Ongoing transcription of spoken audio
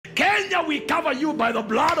Kenya, we cover you by the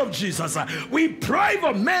blood of Jesus. We pray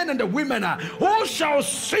for men and women who shall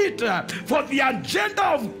sit for the agenda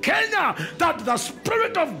of Kenya, that the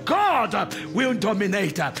Spirit of God will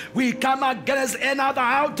dominate. We come against another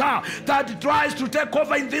altar that tries to take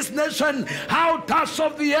over in this nation, altars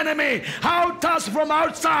of the enemy, altars from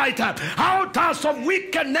outside, altars of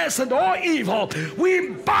wickedness and all evil. We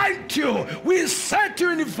bind you, we set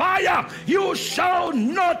you in fire. You shall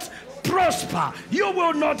not prosper. You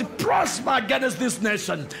will not prosper against this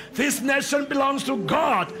nation. This nation belongs to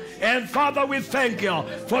God. And Father, we thank you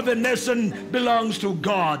for the nation belongs to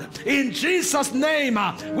God. In Jesus' name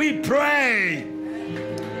we pray.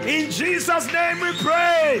 In Jesus' name we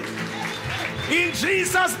pray. In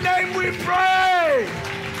Jesus' name we pray.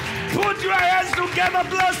 Put your hands together.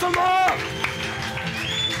 Bless the Lord.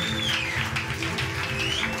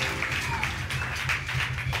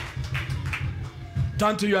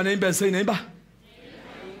 Turn to your neighbor and say, neighbor,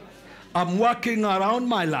 I'm working around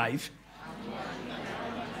my life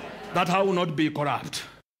that I will not be corrupt.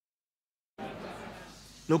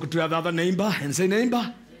 Look to the other neighbor and say,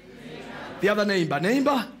 neighbor. The other neighbor,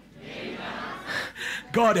 neighbor.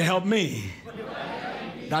 God help me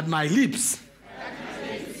that my lips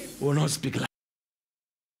will not speak like.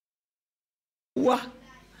 What?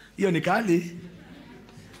 You're Nikali.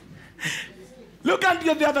 Look at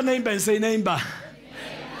the other neighbor and say, neighbor.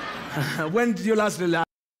 When did you last relax?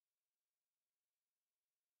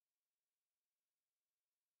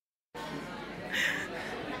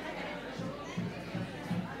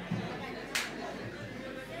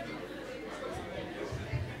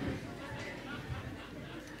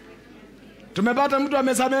 Tumepata mtu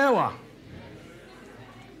amesamehewa.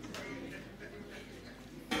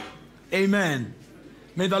 Amen.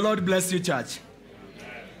 May the Lord bless you, church.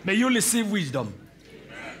 May you receive wisdom.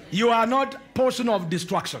 You are not portion of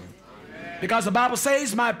destruction. Because the Bible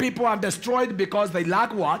says, my people are destroyed because they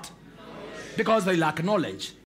lack what? Because they lack knowledge.